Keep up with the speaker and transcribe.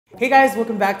Hey guys,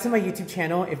 welcome back to my YouTube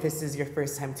channel. If this is your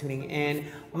first time tuning in,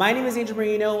 my name is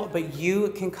Merino, but you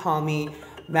can call me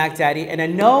Mac Daddy. And I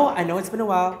know it's been a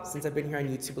while since I've been here on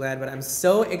YouTube land, but I'm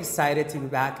so excited to be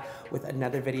back with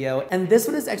another video. And this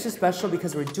one is extra special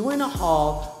because we're doing a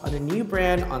haul on a new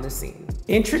brand on the scene.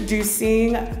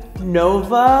 Introducing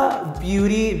Nova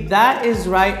Beauty. That is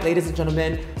right, ladies and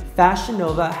gentlemen. Fashion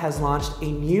Nova has launched a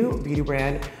new beauty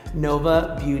brand,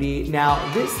 Nova Beauty.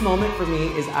 Now, this moment for me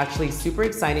is actually super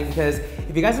exciting because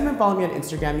if you guys have been following me on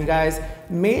Instagram, you guys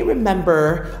may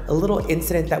remember a little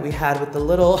incident that we had with the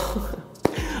little,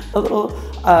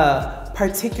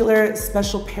 particular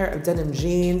special pair of denim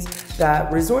jeans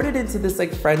that resorted into this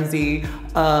like frenzy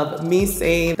of me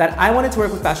saying that I wanted to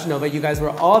work with Fashion Nova. You guys were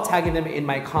all tagging them in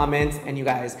my comments and you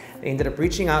guys, they ended up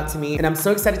reaching out to me and I'm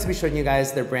so excited to be showing you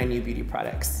guys their brand new beauty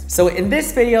products. So in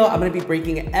this video, I'm gonna be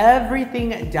breaking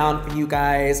everything down for you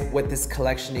guys, what this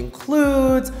collection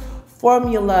includes,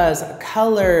 formulas,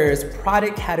 colors,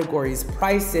 product categories,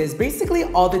 prices, basically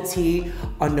all the tea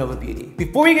on Nova Beauty.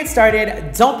 Before we get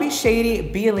started, don't be shady,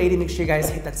 be a lady. Make sure you guys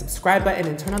hit that subscribe button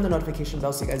and turn on the notification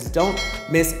bell so you guys don't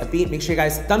miss a beat. Make sure you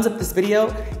guys thumbs up this video.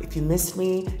 If you missed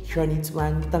me here on YouTube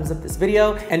land, thumbs up this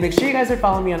video. And make sure you guys are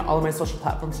following me on all of my social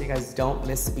platforms so you guys don't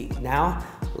miss a beat. Now,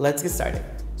 let's get started.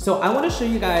 So I want to show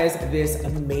you guys this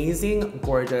amazing,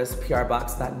 gorgeous PR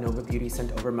box that Nova Beauty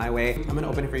sent over my way. I'm gonna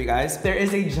open it for you guys. There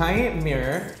is a giant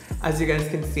mirror, as you guys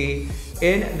can see,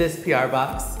 in this PR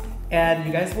box. And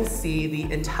you guys will see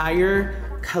the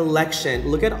entire collection.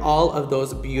 Look at all of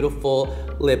those beautiful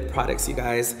lip products, you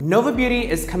guys. Nova Beauty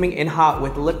is coming in hot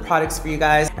with lip products for you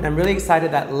guys. And I'm really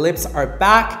excited that lips are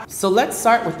back. So let's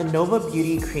start with the Nova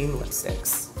Beauty cream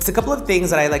lipsticks. It's a couple of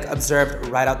things that I observed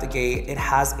right out the gate. It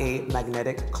has a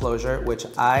magnetic closure, which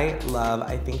I love.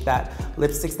 I think that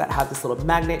lipsticks that have this little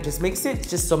magnet just makes it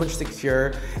just so much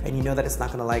secure, and you know that it's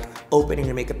not gonna open in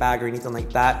your makeup bag or anything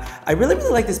like that. I really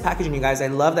like this packaging, you guys. I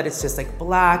love that it's just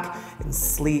black and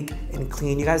sleek and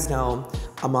clean. You guys know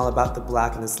I'm all about the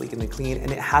black and the sleek and the clean,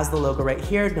 and it has the logo right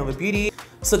here, Nova Beauty.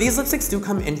 So these lipsticks do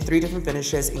come in 3 different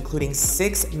finishes, including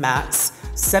 6 mattes,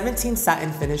 17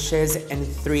 satin finishes, and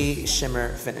 3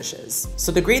 shimmer finishes.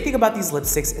 So the great thing about these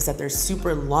lipsticks is that they're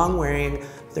super long wearing,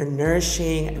 they're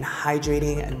nourishing and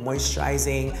hydrating and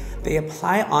moisturizing. They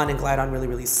apply on and glide on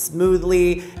really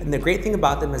smoothly. And the great thing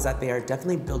about them is that they are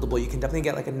definitely buildable. You can definitely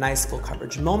get a nice full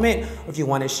coverage moment, or if you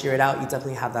want to sheer it out, you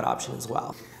definitely have that option as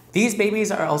well. These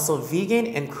babies are also vegan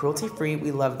and cruelty-free.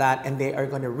 We love that. And they are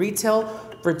going to retail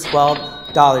for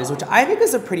 $12, which I think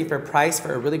is a pretty fair price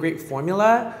for a really great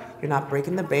formula. You're not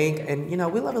breaking the bank, and we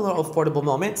love a little affordable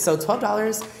moment. So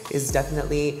 $12 is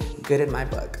definitely good in my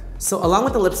book. So along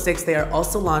with the lipsticks, they are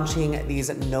also launching these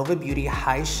Nova Beauty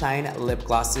High Shine Lip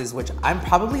Glosses, which I'm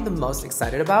probably the most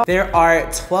excited about. There are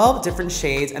 12 different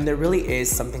shades, and there really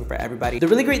is something for everybody. The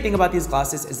really great thing about these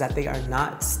glosses is that they are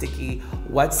not sticky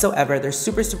whatsoever. They're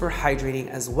super hydrating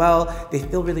as well. They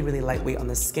feel really lightweight on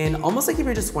the skin, almost like if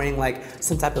you're just wearing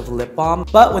some type of lip balm,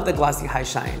 but with the glossy high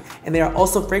shine. And they are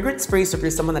also fragrance free, so if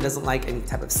you're someone that doesn't like any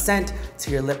type of scent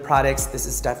to your lip products, this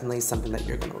is definitely something that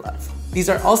you're gonna love. These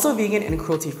are also vegan and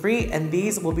cruelty free, and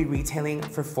these will be retailing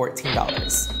for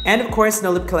 $14. And of course,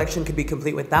 no lip collection could be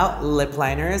complete without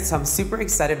Lipliners, so I'm super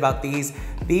excited about these.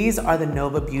 These are the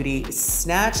Nova Beauty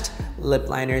Snatched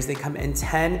Lipliners. They come in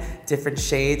 10 different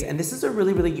shades, and this is a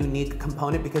really unique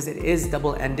component because it is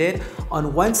double-ended.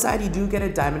 On one side, you do get a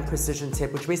diamond precision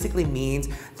tip, which basically means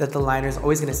that the liner is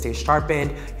always gonna stay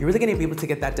sharpened. You're really gonna be able to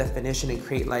get that definition and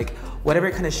create whatever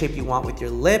kind of shape you want with your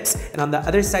lips. And on the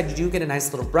other side, you do get a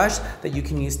nice little brush that you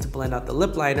can use to blend out the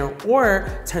lip liner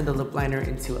or turn the lip liner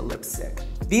into a lipstick.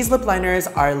 These lip liners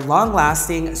are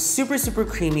long-lasting, super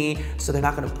creamy, so they're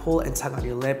not gonna pull and tug on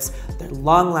your lips. They're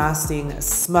long-lasting,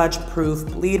 smudge-proof,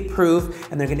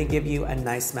 bleed-proof, and they're gonna give you a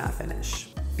nice matte finish.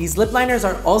 These lip liners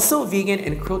are also vegan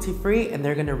and cruelty-free, and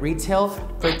they're gonna retail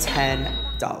for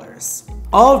 $10.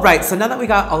 All right, so now that we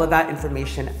got all of that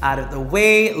information out of the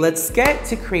way, let's get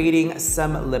to creating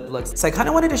some lip looks. So I kind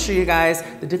of wanted to show you guys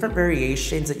the different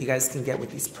variations that you guys can get with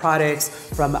these products,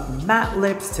 from matte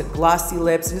lips to glossy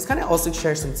lips, and just kind of also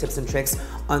share some tips and tricks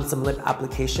on some lip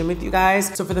application with you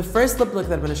guys. So for the first lip look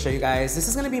that I'm gonna show you guys, this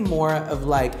is gonna be more of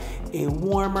a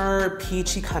warmer,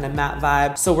 peachy kind of matte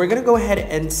vibe. So we're gonna go ahead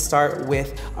and start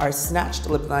with our Snatched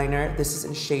lip liner. This is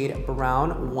in shade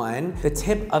Brown 1. The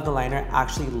tip of the liner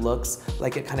actually looks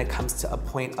like it kind of comes to a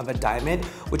point of a diamond,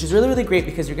 which is really great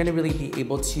because you're gonna really be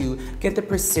able to get the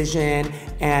precision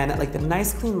and the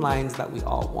nice clean lines that we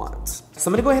all want. So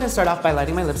I'm gonna go ahead and start off by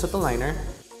lighting my lips with the liner.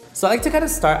 So I like to kind of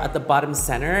start at the bottom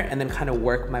center and then kind of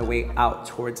work my way out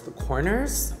towards the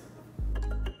corners.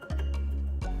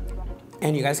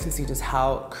 And you guys can see just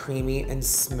how creamy and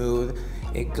smooth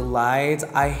it glides.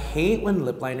 I hate when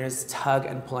lip liners tug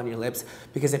and pull on your lips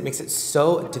because it makes it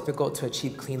so difficult to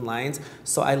achieve clean lines.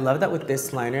 So I love that with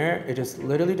this liner, it just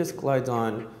literally just glides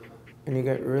on and you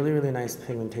get really, really nice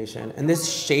pigmentation. And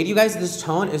this shade, you guys, this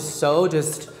tone is so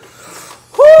just,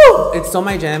 whoo! It's so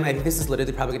my jam. I think this is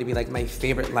literally probably gonna be like my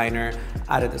favorite liner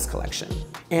out of this collection.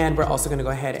 And we're also gonna go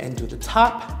ahead and do the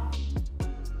top.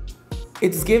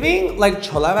 It's giving like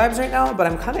chola vibes right now, but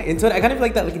I'm kind of into it. I kind of feel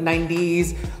like that like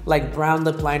 90s, like brown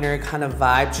lip liner kind of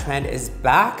vibe trend is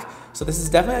back. So this is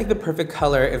definitely like the perfect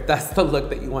color if that's the look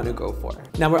that you want to go for.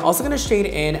 Now we're also gonna shade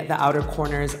in the outer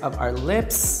corners of our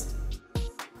lips.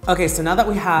 Okay, so now that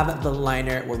we have the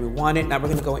liner where we want it, now we're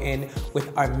gonna go in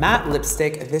with our matte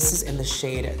lipstick. This is in the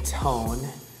shade Tone.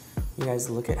 You guys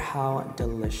look at how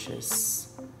delicious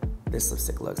this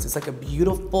lipstick looks. It's like a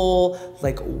beautiful,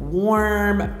 like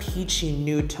warm, peachy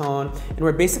nude tone. And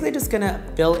we're basically just gonna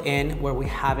fill in where we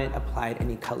haven't applied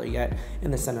any color yet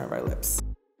in the center of our lips.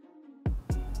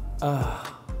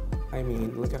 I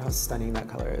mean, look at how stunning that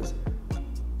color is.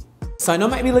 So I know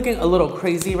it might be looking a little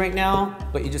crazy right now,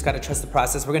 but you just gotta trust the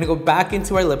process. We're gonna go back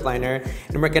into our lip liner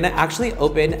and we're gonna actually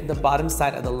open the bottom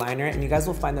side of the liner, and you guys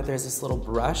will find that there's this little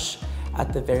brush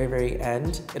at the very, very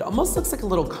end. It almost looks like a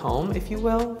little comb, if you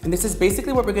will. And this is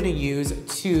basically what we're gonna use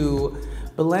to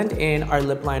blend in our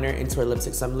lip liner into our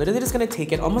lipstick. So I'm literally just gonna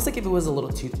take it almost like if it was a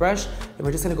little toothbrush, and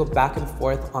we're just gonna go back and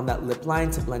forth on that lip line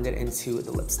to blend it into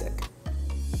the lipstick.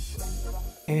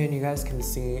 And you guys can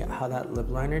see how that lip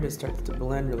liner just starts to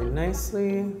blend really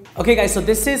nicely. Okay guys, so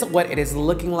this is what it is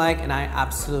looking like, and I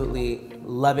absolutely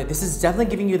love it. This is definitely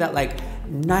giving you that like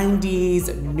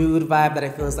 90s nude vibe that I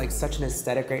feel is like such an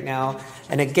aesthetic right now.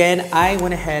 And again, I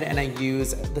went ahead and I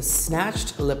used the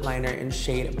Snatched lip liner in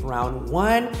shade Brown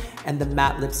 1 and the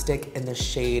matte lipstick in the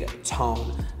shade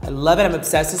Tone. I love it, I'm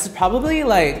obsessed. This is probably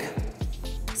like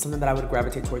something that I would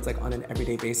gravitate towards like on an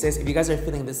everyday basis. If you guys are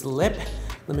feeling this lip,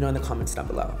 let me know in the comments down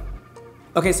below.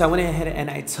 Okay, so I went ahead and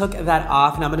I took that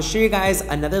off. Now I'm gonna show you guys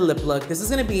another lip look. This is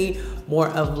gonna be more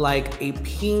of like a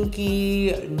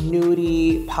pinky,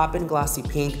 nudie, poppin' glossy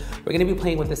pink. We're gonna be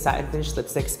playing with the Satin Finish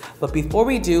lipsticks. But before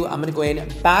we do, I'm gonna go in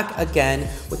back again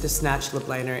with the Snatched lip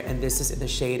liner, and this is in the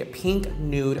shade Pink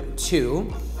Nude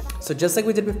 2. So just like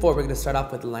we did before, we're gonna start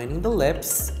off with lining the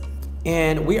lips.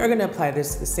 And we are gonna apply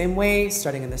this the same way,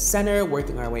 starting in the center,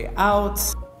 working our way out.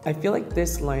 I feel like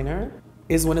this liner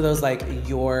is one of those like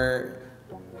your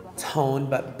tone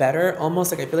but better,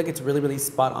 almost like I feel like it's really, really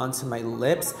spot on to my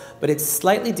lips, but it's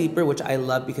slightly deeper, which I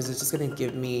love because it's just gonna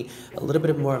give me a little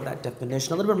bit more of that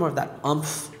definition, a little bit more of that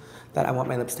oomph that I want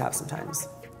my lips to have sometimes.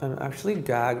 I'm actually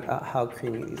gagged at how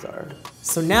creamy these are.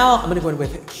 So now I'm gonna go in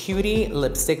with Cutie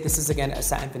lipstick. This is again a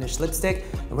satin finish lipstick,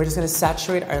 and we're just gonna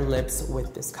saturate our lips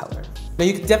with this color. Now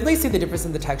you can definitely see the difference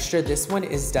in the texture. This one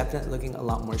is definitely looking a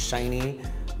lot more shiny,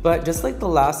 but just like the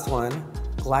last one,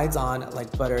 glides on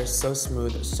like butter, so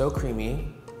smooth, so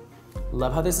creamy.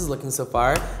 Love how this is looking so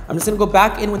far. I'm just gonna go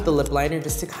back in with the lip liner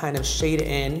just to kind of shade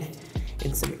in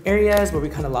some areas where we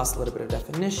kind of lost a little bit of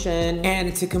definition.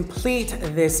 And to complete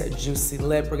this juicy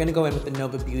lip, we're gonna go in with the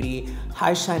Nova Beauty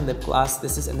High Shine Lip Gloss.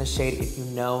 This is in the shade If You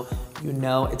Know, You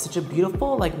Know. It's such a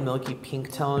beautiful like milky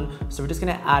pink tone. So we're just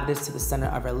gonna add this to the center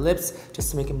of our lips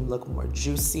just to make them look more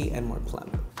juicy and more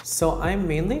plump. So I'm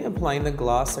mainly applying the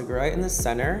gloss like right in the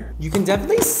center. You can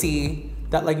definitely see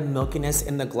that like milkiness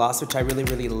in the gloss, which I really,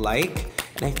 really like.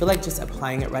 And I feel like just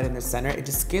applying it right in the center, it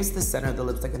just gives the center of the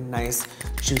lips like a nice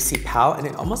juicy pout, and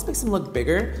it almost makes them look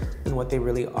bigger than what they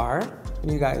really are.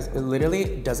 And you guys, it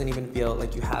literally doesn't even feel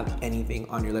like you have anything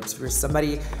on your lips. If you're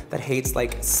somebody that hates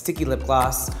like sticky lip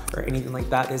gloss or anything like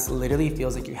that, this literally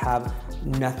feels like you have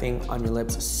nothing on your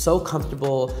lips. So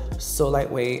comfortable, so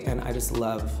lightweight, and I just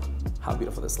love how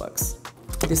beautiful this looks.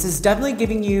 This is definitely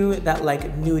giving you that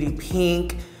like nudie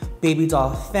pink, baby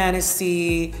doll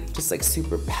fantasy, just like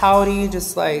super pouty,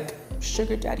 just like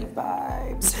sugar daddy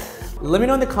vibes. Let me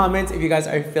know in the comments if you guys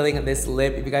are feeling this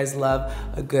lip. If you guys love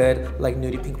a good like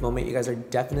nudie pink moment, you guys are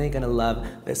definitely gonna love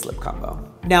this lip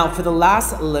combo. Now for the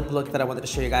last lip look that I wanted to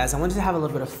show you guys, I wanted to have a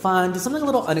little bit of fun, do something a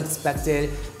little unexpected,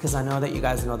 because I know that you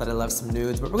guys know that I love some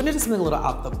nudes, but we're gonna do something a little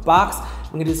out the box.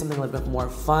 We're gonna do something a little bit more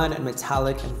fun and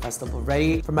metallic and festival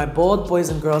ready for my bold boys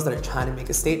and girls that are trying to make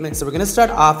a statement. So we're gonna start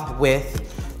off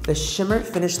with the Shimmer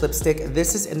Finish Lipstick.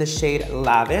 This is in the shade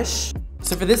Lavish.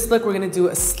 So for this look, we're gonna do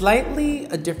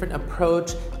a different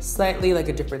approach, slightly like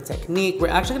a different technique. We're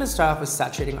actually gonna start off with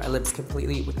saturating our lips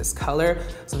completely with this color.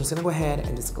 So I'm just gonna go ahead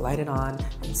and just glide it on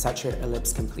and saturate our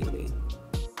lips completely.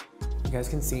 You guys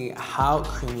can see how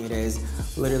creamy it is.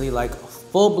 Literally like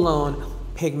full-blown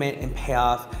pigment and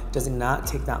payoff. Does not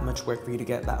take that much work for you to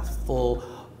get that full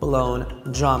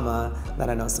blown drama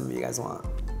that I know some of you guys want.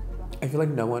 I feel like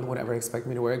no one would ever expect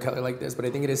me to wear a color like this, but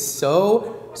I think it is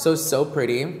so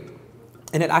pretty.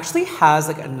 And it actually has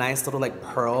like a nice little like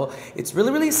pearl. It's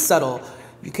really subtle.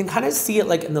 You can kind of see it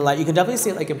like in the light. You can definitely see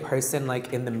it like in person,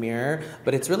 like in the mirror,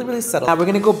 but it's really subtle. Now we're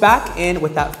gonna go back in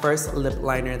with that first lip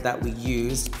liner that we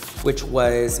used, which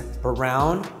was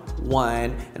Brown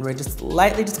 1, and we're just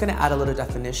lightly just gonna add a little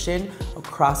definition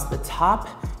across the top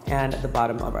and the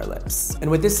bottom of our lips. And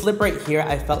with this lip right here,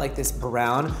 I felt like this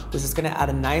brown was just gonna add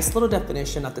a nice little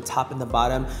definition at the top and the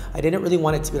bottom. I didn't really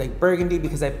want it to be like burgundy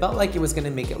because I felt like it was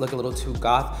gonna make it look a little too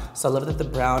goth. So I love that the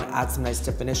brown adds some nice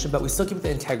definition, but we still keep the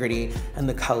integrity and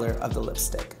the color of the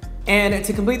lipstick. And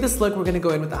to complete this look, we're gonna go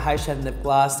in with the High Shine Lip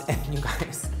Gloss. And you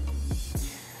guys,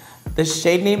 the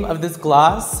shade name of this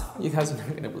gloss, you guys are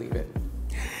never gonna believe it.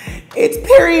 It's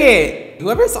Period.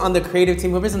 Whoever's on the creative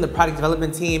team, whoever's on the product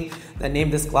development team that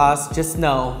named this gloss, just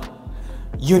know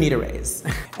you need a raise.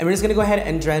 And we're just gonna go ahead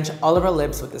and drench all of our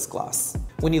lips with this gloss.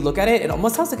 When you look at it, it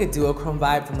almost has like a duochrome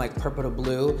vibe from like purple to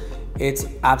blue. It's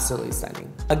absolutely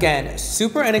stunning. Again,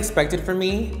 super unexpected for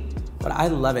me, but I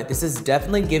love it. This is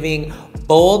definitely giving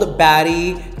bold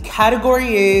baddie.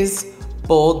 Category is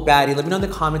bold baddie. Let me know in the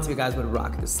comments if you guys would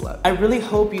rock this look. I really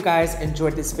hope you guys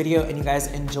enjoyed this video and you guys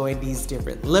enjoyed these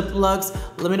different lip looks.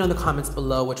 Let me know in the comments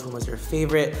below which one was your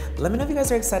favorite. Let me know if you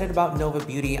guys are excited about Nova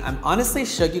Beauty. I'm honestly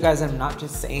shook, you guys. I'm not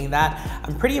just saying that.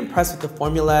 I'm pretty impressed with the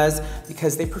formulas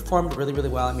because they performed really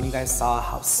well. I mean, you guys saw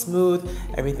how smooth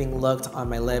everything looked on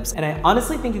my lips. And I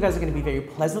honestly think you guys are gonna be very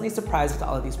pleasantly surprised with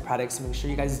all of these products. So make sure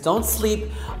you guys don't sleep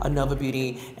on Nova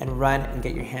Beauty and run and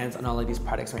get your hands on all of these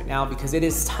products right now because it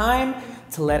is time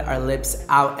to let our lips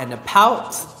out and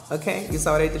about. Okay, you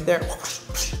saw what I did there?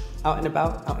 Out and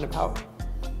about, out and about.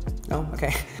 No?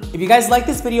 Okay. If you guys like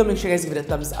this video, make sure you guys give it a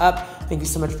thumbs up. Thank you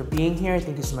so much for being here.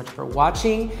 Thank you so much for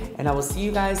watching. And I will see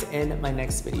you guys in my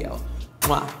next video.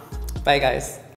 Mwah. Bye, guys.